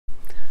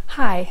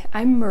Hi,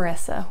 I'm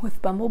Marisa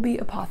with Bumblebee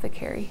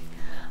Apothecary.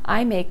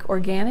 I make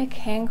organic,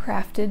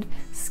 handcrafted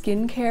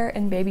skincare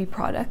and baby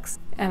products,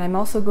 and I'm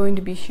also going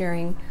to be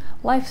sharing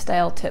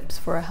lifestyle tips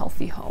for a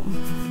healthy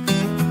home.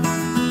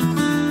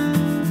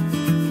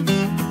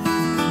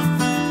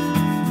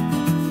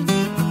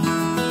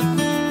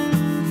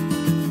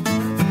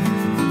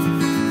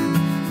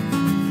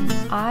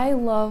 I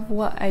love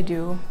what I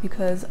do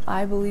because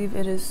I believe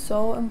it is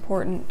so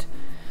important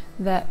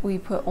that we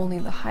put only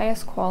the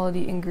highest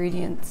quality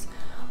ingredients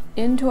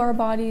into our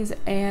bodies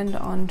and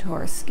onto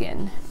our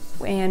skin.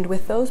 And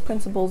with those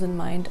principles in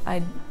mind,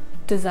 I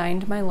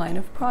designed my line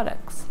of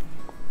products.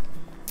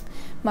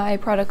 My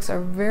products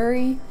are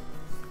very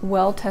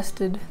well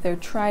tested. They're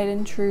tried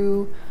and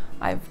true.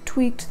 I've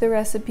tweaked the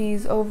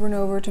recipes over and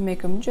over to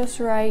make them just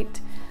right.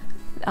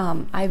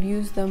 I've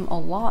used them a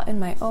lot in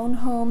my own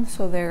home,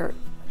 so they're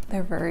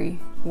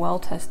very well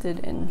tested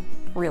and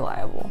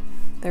reliable.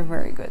 They're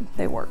very good.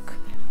 They work.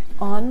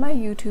 On my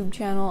YouTube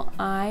channel,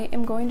 I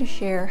am going to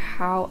share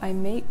how I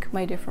make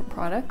my different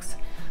products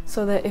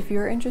so that if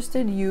you're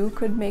interested, you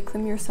could make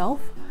them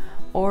yourself,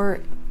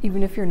 or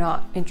even if you're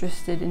not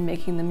interested in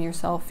making them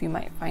yourself, you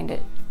might find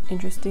it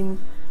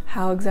interesting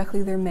how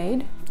exactly they're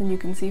made, and you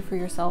can see for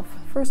yourself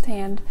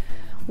firsthand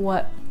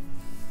what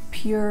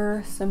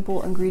pure,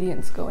 simple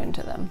ingredients go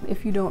into them.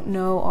 If you don't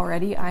know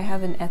already, I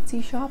have an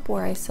Etsy shop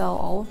where I sell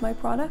all of my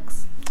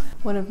products.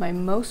 One of my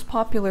most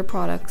popular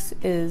products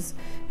is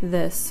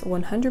this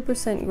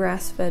 100%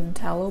 grass-fed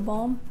tallow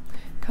balm.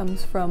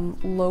 Comes from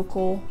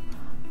local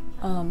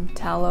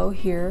tallow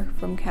here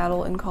from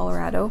cattle in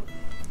Colorado.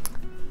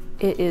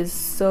 It is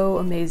so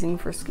amazing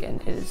for skin.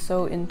 It is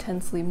so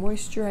intensely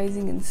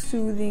moisturizing and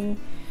soothing.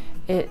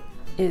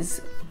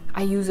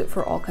 I use it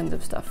for all kinds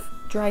of stuff.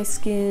 Dry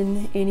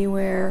skin,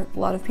 anywhere. A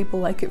lot of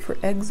people like it for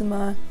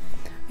eczema.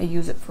 I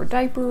use it for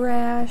diaper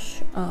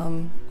rash.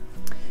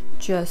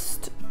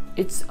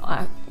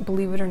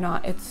 Believe it or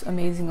not, it's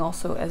amazing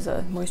also as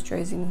a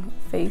moisturizing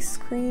face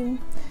cream.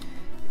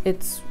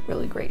 It's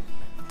really great.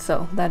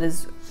 So that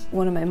is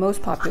one of my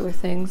most popular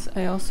things.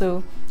 I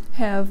also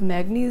have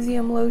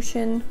magnesium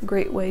lotion,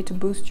 great way to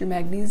boost your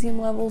magnesium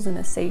levels in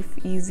a safe,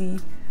 easy,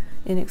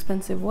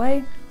 inexpensive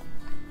way.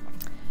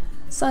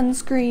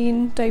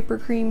 Sunscreen, diaper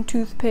cream,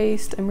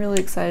 toothpaste. I'm really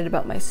excited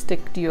about my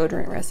stick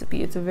deodorant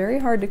recipe. It's very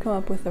hard to come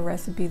up with a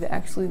recipe that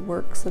actually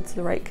works, that's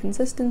the right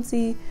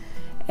consistency,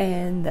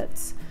 and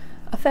that's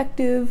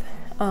effective,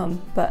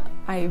 but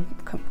I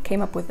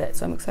came up with it,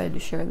 so I'm excited to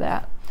share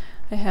that.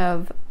 I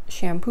have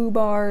shampoo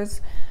bars,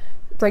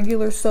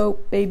 regular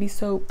soap, baby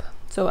soap.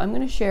 So I'm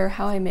going to share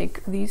how I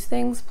make these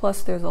things,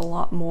 plus there's a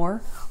lot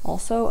more.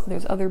 Also,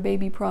 there's other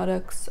baby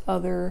products,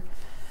 other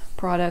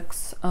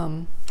products.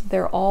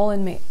 They're all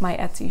in my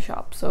Etsy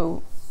shop,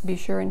 so be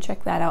sure and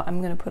check that out. I'm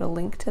going to put a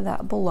link to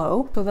that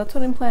below. So that's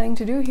what I'm planning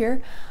to do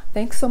here.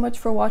 Thanks so much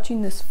for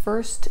watching this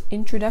first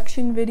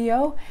introduction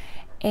video.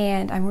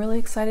 And I'm really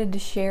excited to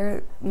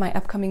share my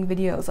upcoming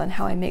videos on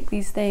how I make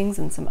these things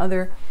and some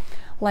other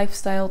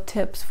lifestyle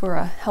tips for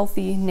a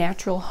healthy,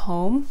 natural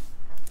home.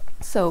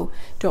 So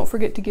don't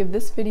forget to give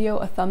this video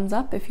a thumbs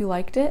up if you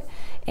liked it,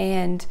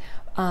 and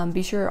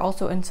be sure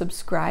also and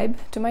subscribe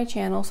to my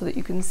channel so that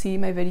you can see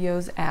my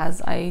videos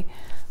as I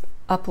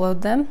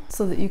upload them,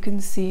 so that you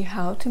can see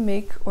how to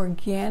make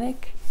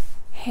organic,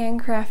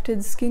 handcrafted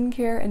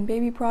skincare and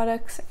baby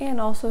products,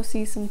 and also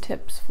see some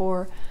tips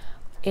for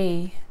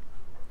a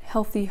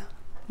healthy,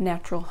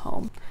 natural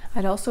home.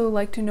 I'd also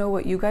like to know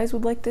what you guys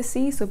would like to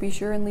see, so be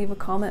sure and leave a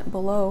comment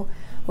below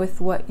with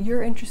what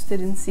you're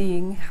interested in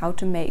seeing how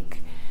to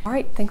make. All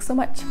right, thanks so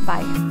much.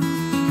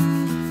 Bye.